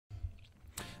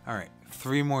Alright,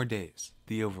 3 more days.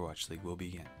 The Overwatch League will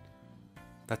begin.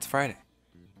 That's Friday.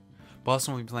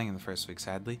 Boston will be playing in the first week,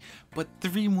 sadly. But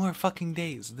 3 more fucking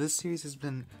days. This series has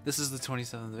been... This is the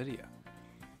 27th video.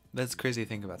 That's crazy to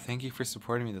think about. Thank you for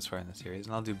supporting me this far in the series.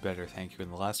 And I'll do better, thank you, in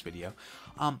the last video.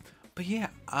 But yeah,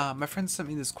 my friend sent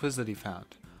me this quiz that he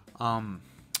found. On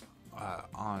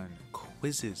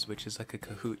Quizzes, which is like a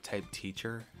Kahoot type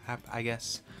teacher app, I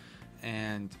guess.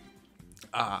 And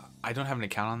I don't have an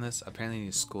account on this. Apparently you need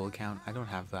a school account. I don't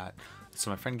have that. So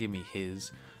my friend gave me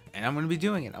his. And I'm going to be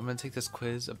doing it. I'm going to take this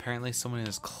quiz. Apparently someone in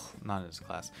his not in his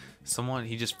class.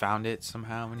 He just found it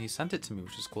somehow and he sent it to me,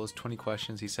 which is cool. It's 20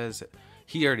 questions. He says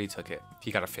he already took it.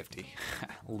 He got a 50.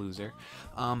 Loser.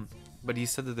 But he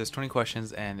said that there's 20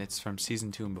 questions and it's from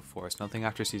season 2 and before. It's nothing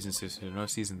after season 2, so no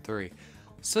season 3.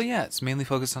 So yeah, it's mainly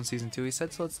focused on season 2. He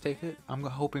said, so let's take it. I'm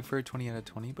hoping for a 20 out of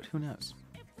 20, but who knows?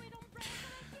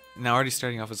 Now, already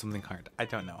starting off with something hard. I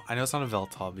don't know. I know it's not a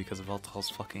Veltal because Veltal's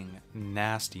fucking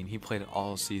nasty, and he played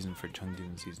all season for Chengdu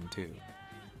in season 2.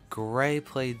 Gray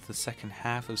played the second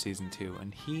half of season 2,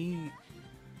 and he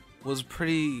was a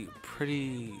pretty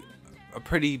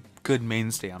good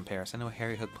mainstay on Paris. I know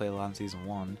Harry Hook played a lot in season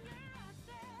 1,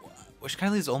 which kind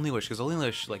of leaves Only Wish, because Only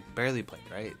Wish like barely played,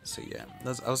 right? So yeah,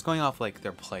 I was going off like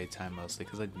their play time mostly,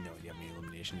 because I had no idea how many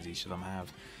eliminations each of them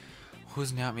have.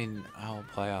 Who's not made an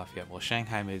playoff yet? Well,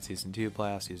 Shanghai made season 2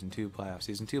 playoffs, season 2 playoffs,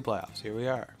 season 2 playoffs. Here we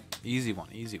are. Easy one,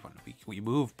 easy one. We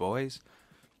move, boys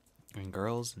and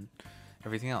girls and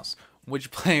everything else.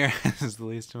 Which player has the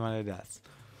least amount of deaths?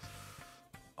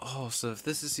 Oh, so if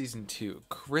this is season 2,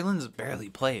 Krillin's barely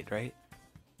played, right?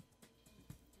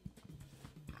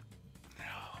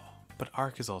 No, but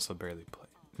Ark is also barely played.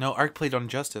 No, Ark played on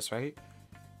Justice, right?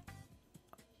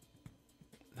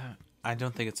 No, I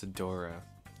don't think it's Adora.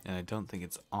 And I don't think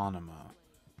it's Onimo.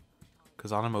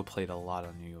 Because Onimo played a lot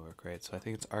on New York, right? So I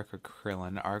think it's Ark or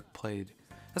Krillin. Ark played...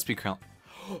 Let's be Krillin.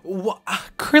 What?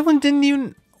 Krillin didn't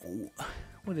even...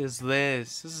 What is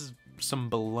this? This is some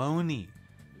baloney.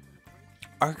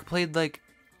 Ark played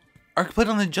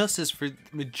on the Justice for the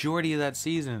majority of that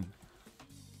season.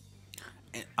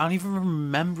 And I don't even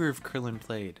remember if Krillin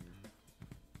played.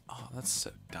 Oh, that's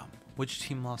so dumb. Which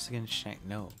team lost against Shank?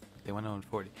 No. They went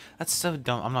 0-40. That's so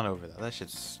dumb. I'm not over that. That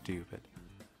shit's stupid.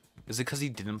 Is it because he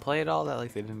didn't play at all that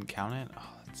like they didn't count it?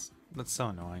 Oh, that's so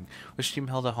annoying. Which team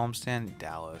held a homestand?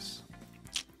 Dallas.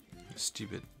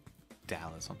 Stupid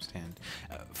Dallas homestand.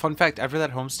 Fun fact, after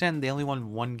that homestand, they only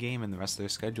won 1 game in the rest of their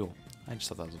schedule. I just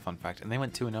thought that was a fun fact. And they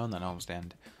went 2-0 in that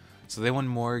homestand. So they won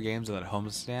more games in that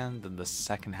homestand than the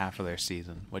second half of their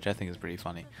season, which I think is pretty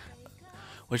funny.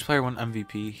 Which player won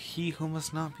MVP? He who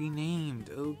must not be named.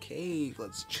 Okay,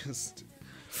 let's just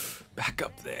back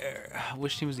up there.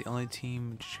 Which team is the only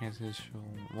team transitional?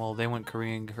 Well, they went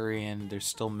Korean. They're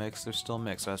still mixed. So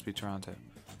it has to be Toronto.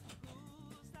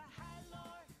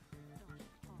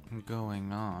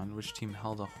 Going on. Which team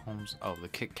held a homes? Oh, the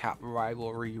Kit Kat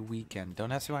rivalry weekend.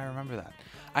 Don't ask me why I remember that.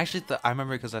 I actually I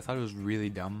remember because I thought it was really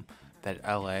dumb that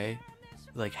LA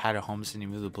had a homestand.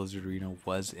 Even though the Blizzard Arena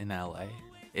was in LA.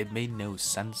 It made no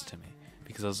sense to me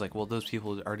because I was like, well, those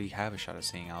people already have a shot at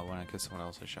seeing Al. Why not give someone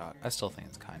else a shot? I still think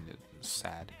it's kind of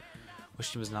sad.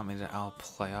 Which team has not made an Al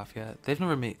playoff yet? They've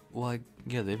never made. Well,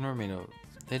 yeah, they've never made a.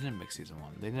 They didn't make season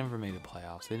 1. They never made a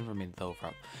playoffs. They never made the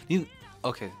overall.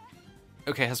 Okay,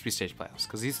 it has to be stage playoffs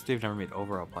because they've never made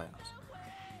overall playoffs.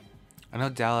 I know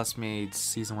Dallas made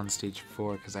season 1 stage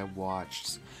 4 because I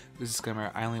watched.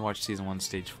 Disclaimer: I only watched season 1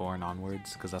 stage 4 and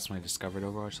onwards because that's when I discovered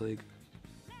Overwatch League.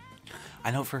 I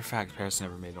know for a fact Paris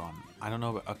never made one. I don't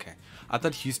know, but okay. I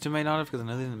thought Houston might not have because I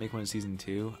know they didn't make one in season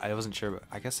 2. I wasn't sure, but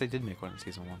I guess they did make one in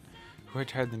season 1. Who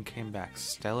retired then came back?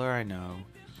 Stellar, I know.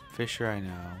 Fisher, I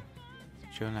know.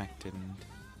 Jonak didn't.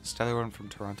 Stellar went from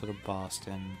Toronto to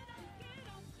Boston.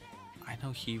 I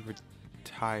know he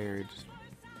retired.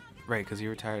 Right, because he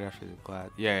retired after the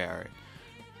Glad. Yeah, right.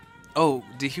 Oh,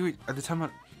 did he? At the time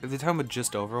of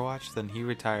just Overwatch, then he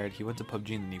retired. He went to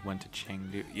PUBG and then he went to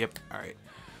Chengdu. Yep. All right.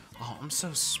 Oh, I'm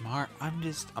so smart. I'm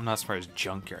not as smart as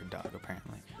Junkyard Dog,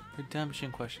 apparently.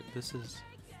 Redemption question. This is...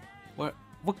 What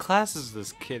class is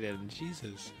this kid in?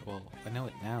 Jesus. Well, I know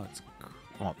it now. It's...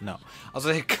 Well, no. I was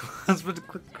like, I was about to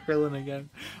click Krillin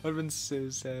again. I would have been so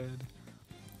sad.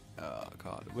 Oh,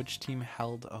 God. Which team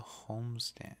held a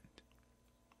homestand?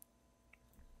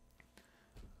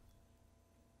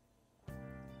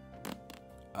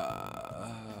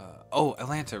 Oh,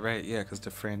 Atlanta, right. Yeah, because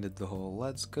Defran did the whole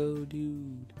let's go,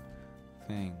 dude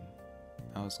thing.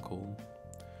 That was cool.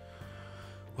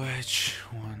 Which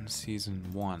one? Season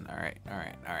 1. Alright.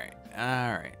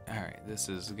 This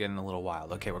is getting a little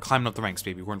wild. Okay, we're climbing up the ranks,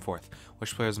 baby. We're in 4th.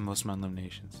 Which player has the most amount of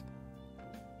eliminations?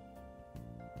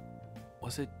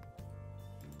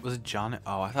 Was it John?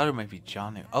 Oh, I thought it might be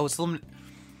John. Oh, it's limited.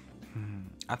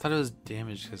 I thought it was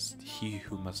damage because he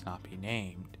who must not be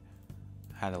named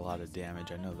had a lot of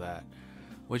damage. I know that.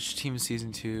 Which team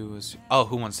season 2 was? Oh,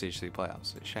 who won stage 3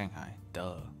 playoffs? Shanghai.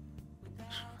 Duh.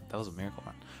 That was a miracle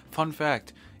run. Fun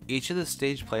fact: each of the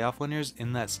stage playoff winners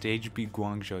in that stage beat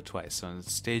Guangzhou twice. So in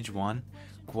stage 1,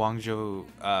 Guangzhou,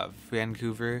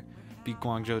 Vancouver beat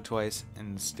Guangzhou twice.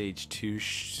 In stage 2,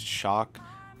 Shock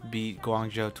beat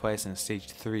Guangzhou twice. And stage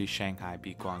 3, Shanghai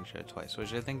beat Guangzhou twice,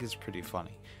 which I think is pretty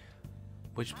funny.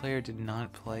 Which player did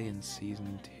not play in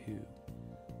season 2?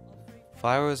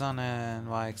 Flower was on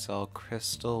NYXL.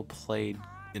 Crystal played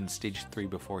in stage 3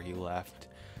 before he left.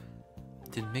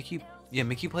 Did Mickey? Yeah,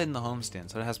 Mickey played in the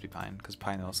homestand, so it has to be Pine, because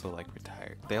Pine also like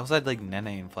retired. They also had like Nene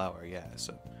and Flower, yeah,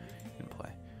 so he didn't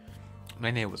play.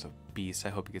 Nene was a beast. I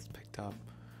hope he gets picked up.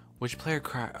 Which player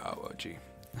cried? Oh, gee.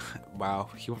 Wow,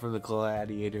 he went from the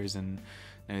Gladiators and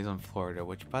now he's on Florida.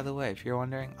 Which, by the way, if you're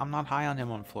wondering, I'm not high on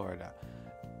him on Florida.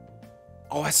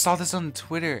 Oh, I saw this on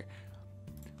Twitter.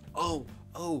 Oh,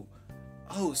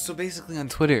 so basically on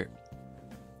Twitter,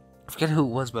 I forget who it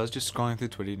was, but I was just scrolling through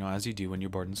Twitter, you know, as you do when you're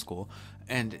bored in school,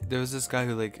 and there was this guy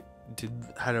who like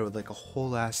had a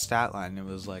whole ass stat line. It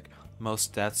was like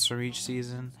most deaths for each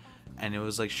season, and it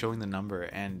was like showing the number.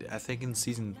 And I think in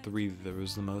season 3 there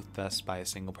was the most deaths by a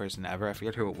single person ever. I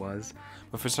forget who it was,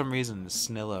 but for some reason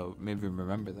Snillo made me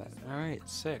remember that. All right,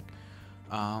 sick.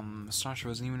 Starcher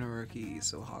wasn't even a rookie,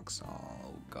 so Hawks.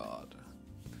 Oh god.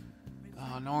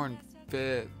 Norn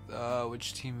 5th.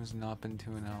 Which team has not been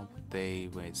 2-0? They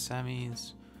made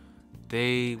semis.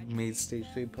 They made stage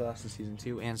 3 playoffs in season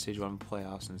 2 and stage 1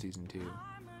 playoffs in season 2.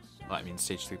 Well, I mean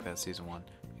stage 3 playoffs season 1.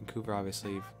 Vancouver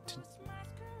obviously.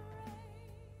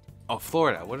 Oh,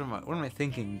 Florida. What am I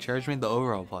thinking? Charge made the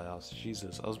overall playoffs.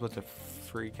 Jesus, I was about to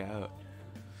freak out.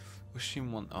 Which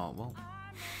team won? Oh well.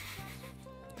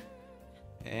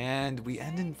 And we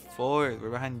end in 4th.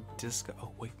 We're behind Disco.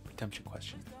 Oh wait, redemption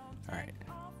question. All right.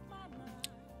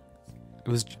 It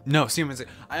was no. Siemens.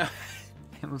 I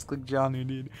almost clicked Johnny,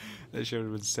 dude. That should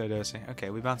have been so dosing.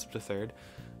 Okay, we bounced up to 3rd.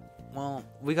 Well,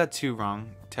 we got 2 wrong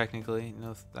technically.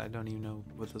 No, I don't even know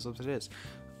what this upset is.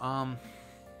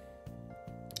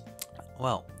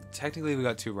 Well, technically we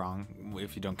got 2 wrong.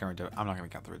 If you don't count, I'm not gonna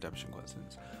count the redemption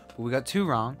questions. But we got 2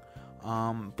 wrong.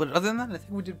 But other than that, I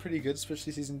think we did pretty good.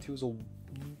 Especially season 2 was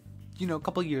a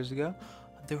couple years ago.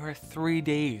 There were 3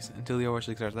 days until the Overwatch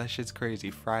League starts. That shit's crazy.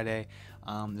 Friday.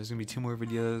 There's gonna be 2 more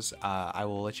videos. I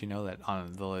will let you know that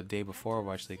on the day before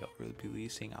Overwatch League, I'll really be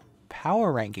releasing a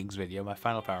power rankings video, my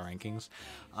final power rankings.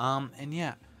 And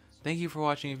yeah, thank you for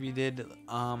watching. If you did,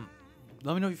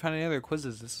 let me know if you found any other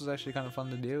quizzes. This was actually kind of fun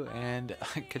to do, and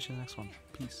catch you in the next one.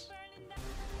 Peace.